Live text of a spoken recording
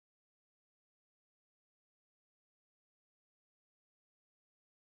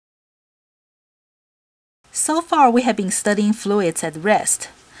So far, we have been studying fluids at rest.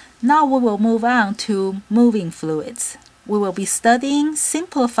 Now we will move on to moving fluids. We will be studying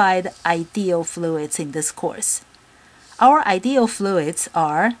simplified ideal fluids in this course. Our ideal fluids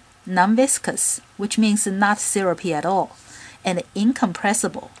are non-viscous, which means not syrupy at all, and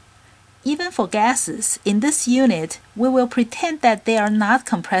incompressible. Even for gases, in this unit, we will pretend that they are not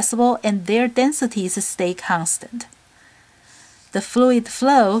compressible and their densities stay constant. The fluid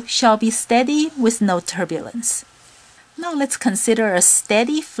flow shall be steady with no turbulence. Now let's consider a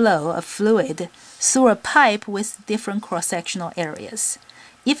steady flow of fluid through a pipe with different cross-sectional areas.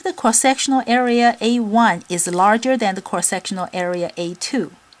 If the cross-sectional area A1 is larger than the cross-sectional area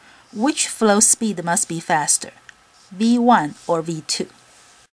A2, which flow speed must be faster, V1 or V2?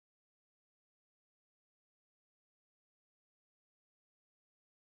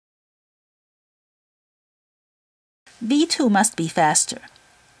 V2 must be faster.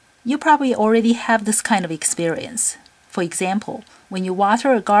 You probably already have this kind of experience. For example, when you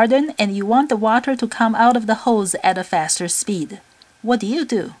water a garden and you want the water to come out of the hose at a faster speed, what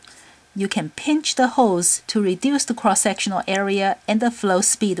do? You can pinch the hose to reduce the cross-sectional area and the flow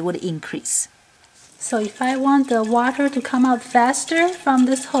speed would increase. So if I want the water to come out faster from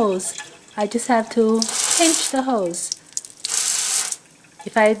this hose, I just have to pinch the hose.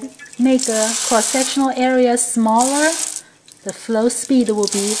 If I make the cross-sectional area smaller, the flow speed will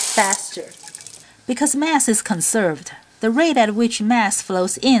be faster. Because mass is conserved, the rate at which mass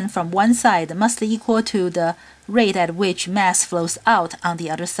flows in from one side must equal to the rate at which mass flows out on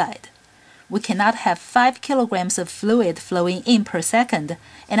the other side. We cannot have 5 kilograms of fluid flowing in per second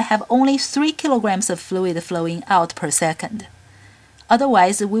and have only 3 kilograms of fluid flowing out per second.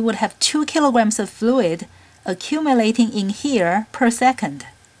 Otherwise, we would have 2 kilograms of fluid accumulating in here per second.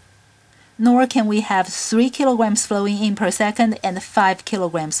 Nor can we have 3 kilograms flowing in per second and 5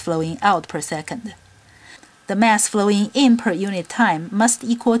 kilograms flowing out per second. The mass flowing in per unit time must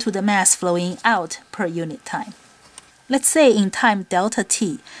equal to the mass flowing out per unit time. Let's say in time delta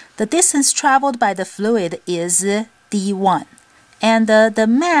t, the distance traveled by the fluid is d1, and the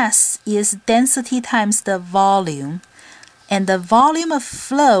mass is density times the volume, and the volume of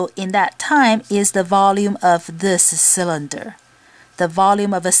flow in that time is the volume of this cylinder. The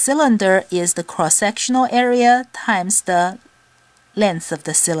volume of a cylinder is the cross-sectional area times the length of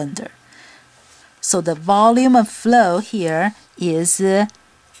the cylinder. So the volume of flow here is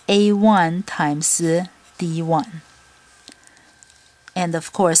A1 times D1. And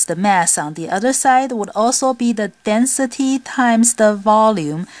of course, the mass on the other side would also be the density times the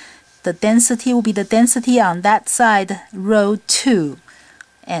volume. The density will be the density on that side, rho 2,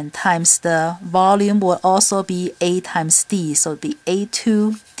 and times the volume will also be A times D, so it will be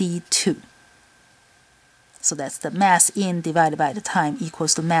A2 D2. So that's the mass in divided by the time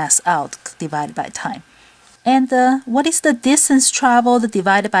equals to mass out divided by time. And what is the distance traveled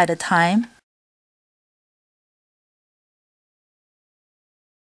divided by the time?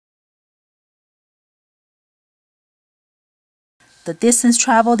 The distance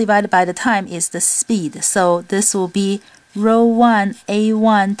traveled divided by the time is the speed. So this will be rho 1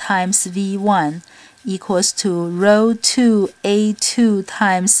 A1 times V1 equals to rho 2 A2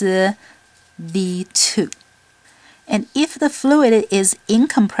 times V2. And if the fluid is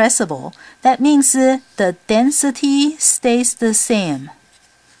incompressible, that means the density stays the same.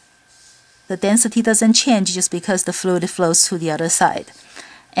 The density doesn't change just because the fluid flows to the other side.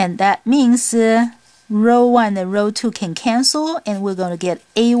 And that means rho 1 and rho 2 can cancel, and we're going to get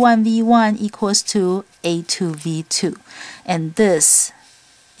A1V1 equals to A2V2. And this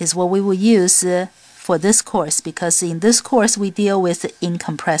is what we will use for this course, because in this course we deal with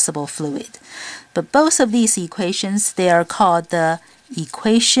incompressible fluid. But both of these equations, they are called the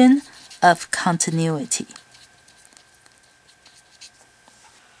equation of continuity.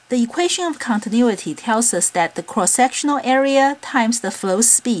 The equation of continuity tells us that the cross-sectional area times the flow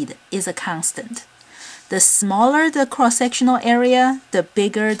speed is a constant. The smaller the cross-sectional area, the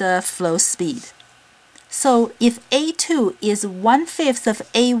bigger the flow speed. So if A2 is 1/5 of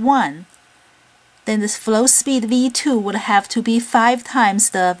A1, then the flow speed V2 would have to be 5 times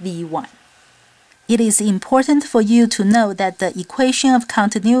the V1. It is important for you to know that the equation of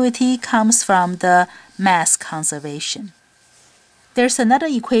continuity comes from the mass conservation. There's another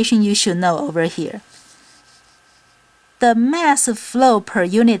equation you should know over here. The mass of flow per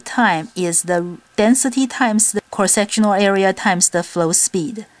unit time is the density times the cross-sectional area times the flow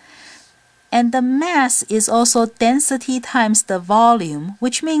speed. And the mass is also density times the volume,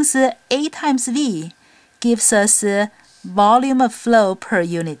 which means A times V gives us volume of flow per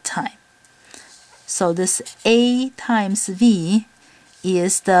unit time. So this A times V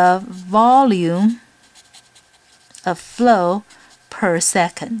is the volume of flow per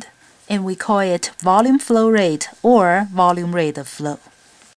second, and we call it volume flow rate or volume rate of flow.